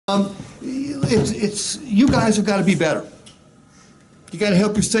You guys have got to be better. You got to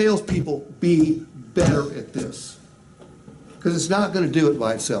help your salespeople be better at this, because it's not going to do it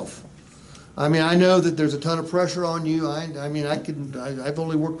by itself. I mean, I know that there's a ton of pressure on you. I've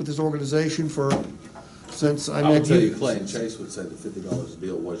only worked with this organization since I I met would tell you. you, Clay and Chase would say the $50 a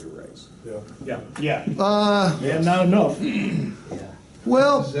deal was your raise. Yeah. Yeah, Not enough.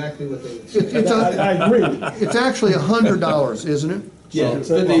 well, Exactly what they would say. I agree. it's actually $100, isn't it? Yeah, it's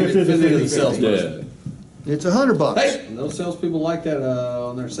 50 to 50 the salesperson. It's $100. Hey, and those salespeople like that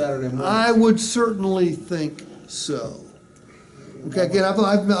on their Saturday morning. I would certainly think so. Okay, again,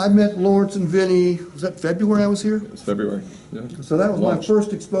 I've met Lawrence and Vinny, was that February I was here? It's February, yeah. So that was my Launch.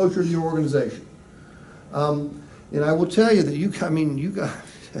 first exposure to your organization. And I will tell you that you guys,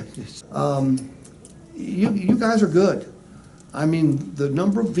 you guys are good. I mean, the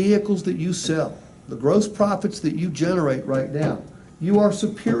number of vehicles that you sell, the gross profits that you generate right now, you are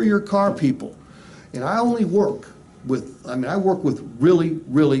superior car people. And I only work with, I work with really,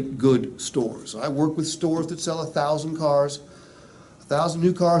 really good stores. I work with stores that sell 1,000 cars, 1,000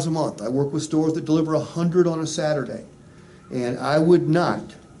 new cars a month. I work with stores that deliver 100 on a Saturday. And I would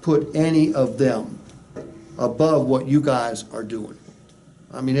not put any of them above what you guys are doing.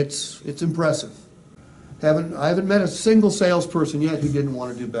 I mean, it's impressive. I haven't met a single salesperson yet who didn't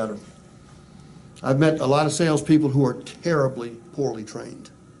want to do better. I've met a lot of salespeople who are terribly poorly trained.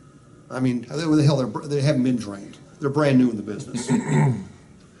 I mean, the hell, they haven't been trained. They're brand new in the business.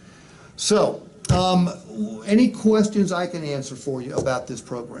 So, any questions I can answer for you about this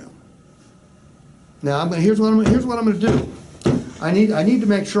program? Now, here's what I'm going to do. I need to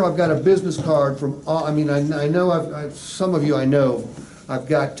make sure I've got a business card from. I know some of you I know I've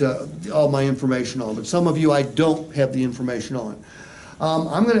got all my information on, but some of you I don't have the information on.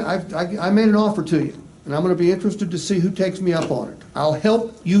 I made an offer to you, and I'm going to be interested to see who takes me up on it. I'll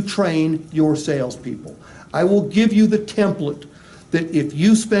help you train your salespeople. I will give you the template that if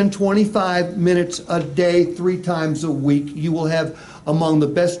you spend 25 minutes a day, 3 times a week, you will have among the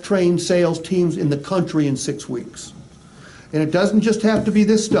best trained sales teams in the country in 6 weeks. And it doesn't just have to be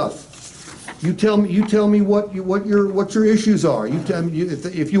this stuff. You tell me what your issues are. You tell me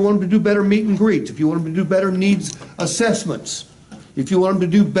if you want them to do better meet and greets, if you want them to do better needs assessments, if you want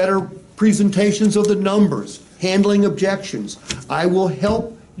them to do better presentations of the numbers, handling objections. I will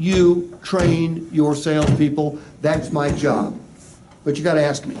help you train your salespeople. That's my job. But you got to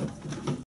ask me.